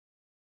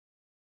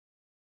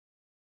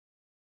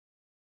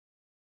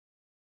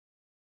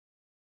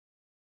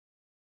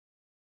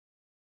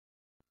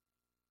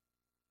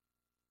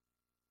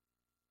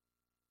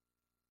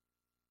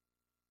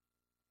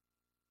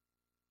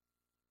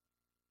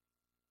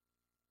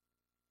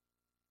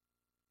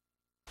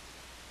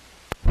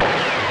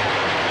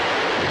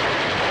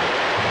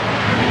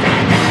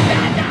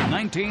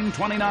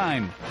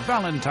1929,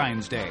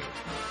 Valentine's Day.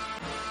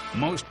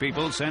 Most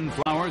people send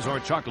flowers or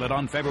chocolate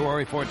on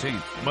February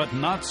 14th, but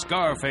not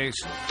Scarface.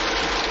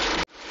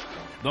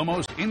 The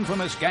most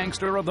infamous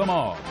gangster of them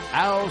all,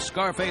 Al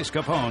Scarface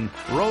Capone,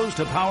 rose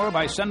to power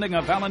by sending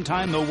a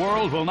Valentine the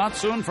world will not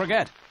soon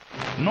forget.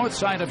 North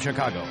side of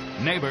Chicago,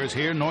 neighbors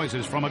hear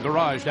noises from a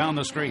garage down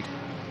the street.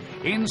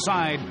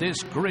 Inside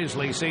this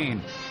grisly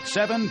scene,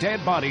 7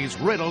 dead bodies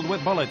riddled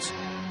with bullets.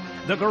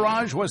 The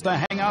garage was the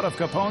hangout of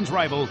Capone's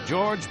rival,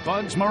 George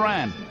Bugs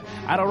Moran.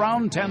 At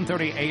around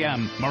 10:30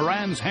 a.m.,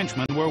 Moran's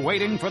henchmen were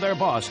waiting for their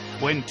boss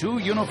when 2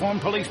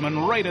 uniformed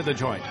policemen raided the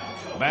joint.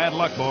 Bad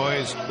luck,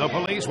 boys. The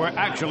police were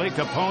actually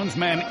Capone's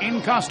men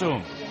in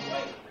costume.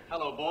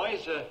 Hello,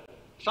 boys.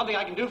 Something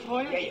I can do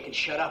for you? Yeah, you can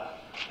shut up.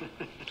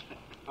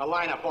 I'll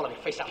line up, all of you.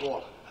 Face that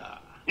wall.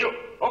 You,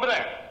 over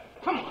there.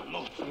 Come on,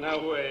 move. No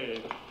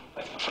way.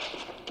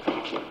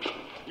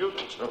 You.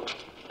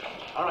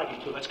 All right,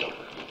 you two, let's go.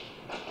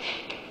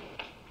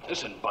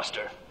 Listen,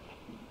 Buster.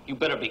 You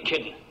better be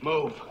kidding.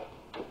 Move.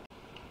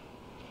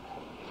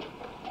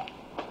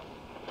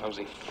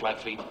 Lousy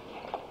flat feet.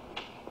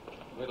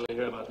 Wait till you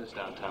hear about this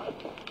downtown.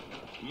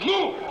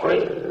 Move!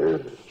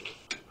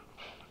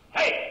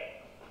 Hey!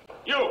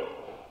 You!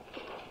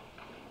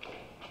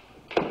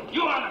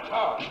 You on the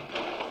car!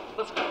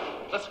 Let's go.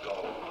 Let's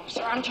go.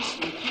 Sir, I'm just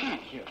a mechanic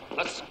here.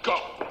 Let's go.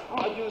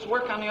 All I do is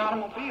work on the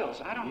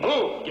automobiles. I don't know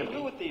Move! what to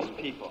do with these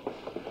people.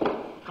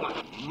 Come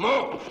on.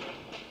 Move!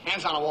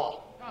 Hands on the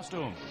wall.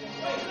 Costume.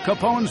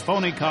 Capone's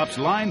phony cops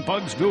lined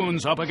Bugs'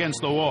 goons up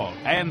against the wall,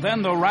 and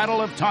then the rattle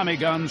of Tommy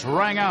guns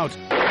rang out.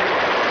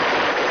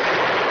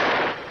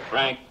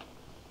 Frank?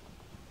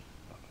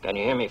 Can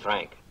you hear me,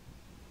 Frank?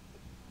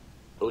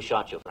 Who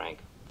shot you, Frank?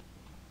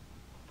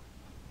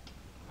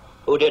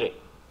 Who did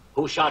it?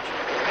 Who shot you?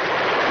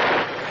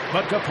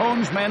 But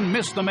Capone's men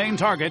missed the main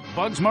target,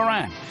 Bugs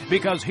Moran,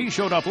 because he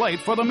showed up late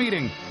for the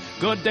meeting.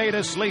 Good day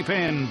to sleep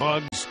in,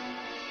 Bugs.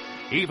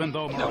 Even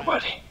though Moran...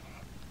 Nobody.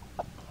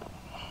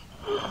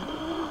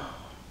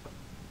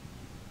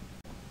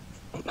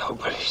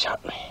 Nobody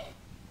shot me.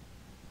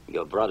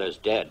 Your brother's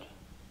dead.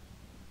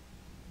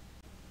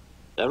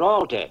 They're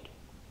all dead.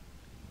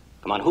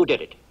 Come on, who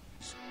did it?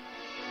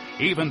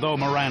 Even though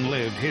Moran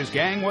lived, his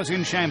gang was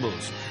in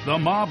shambles. The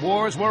mob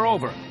wars were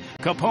over.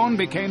 Capone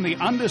became the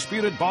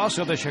undisputed boss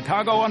of the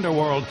Chicago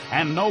underworld,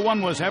 and no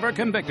one was ever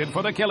convicted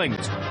for the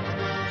killings.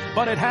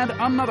 But it had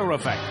another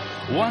effect,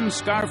 one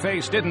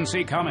Scarface didn't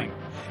see coming.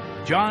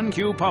 John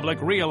Q. Public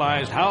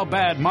realized how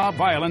bad mob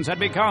violence had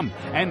become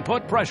and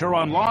put pressure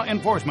on law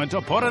enforcement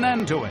to put an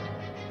end to it.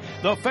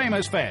 The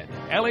famous Fed,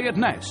 Elliot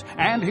Ness,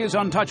 and his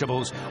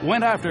untouchables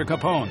went after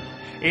Capone.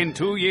 In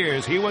 2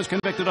 years, he was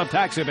convicted of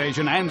tax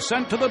evasion and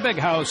sent to the big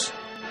house,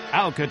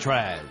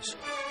 Alcatraz.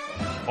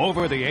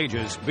 Over the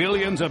ages,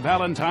 billions of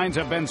Valentines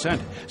have been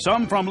sent,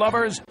 some from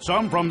lovers,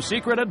 some from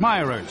secret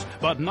admirers,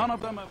 but none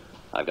of them have...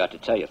 I've got to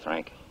tell you,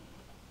 Frank.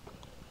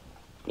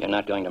 You're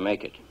not going to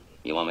make it.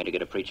 You want me to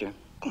get a preacher?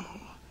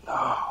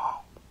 No.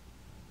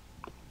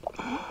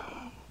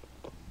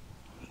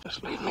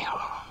 Just leave me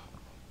alone.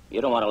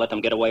 You don't want to let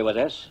them get away with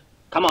this?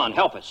 Come on,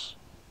 help us.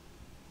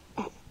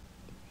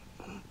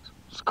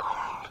 It's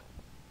cold.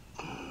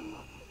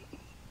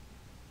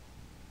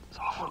 It's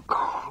awful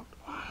cold.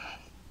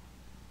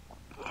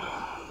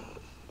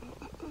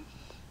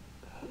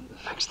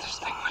 Fix this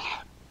thing, will you?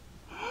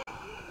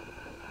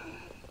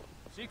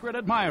 Secret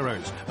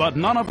admirers, but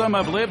none of them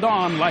have lived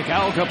on like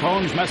Al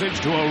Capone's message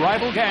to a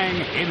rival gang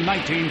in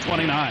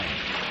 1929.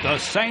 The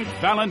St.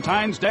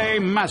 Valentine's Day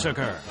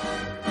Massacre.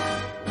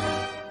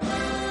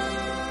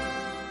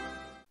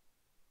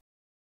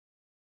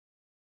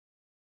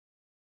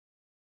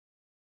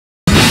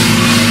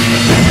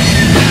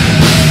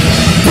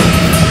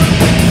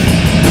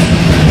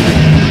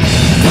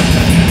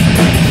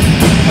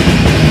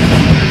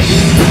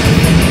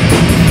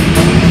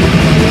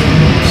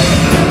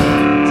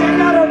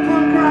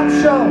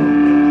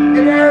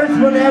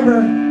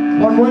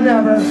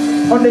 Whenever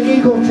on the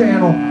Eagle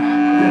Channel.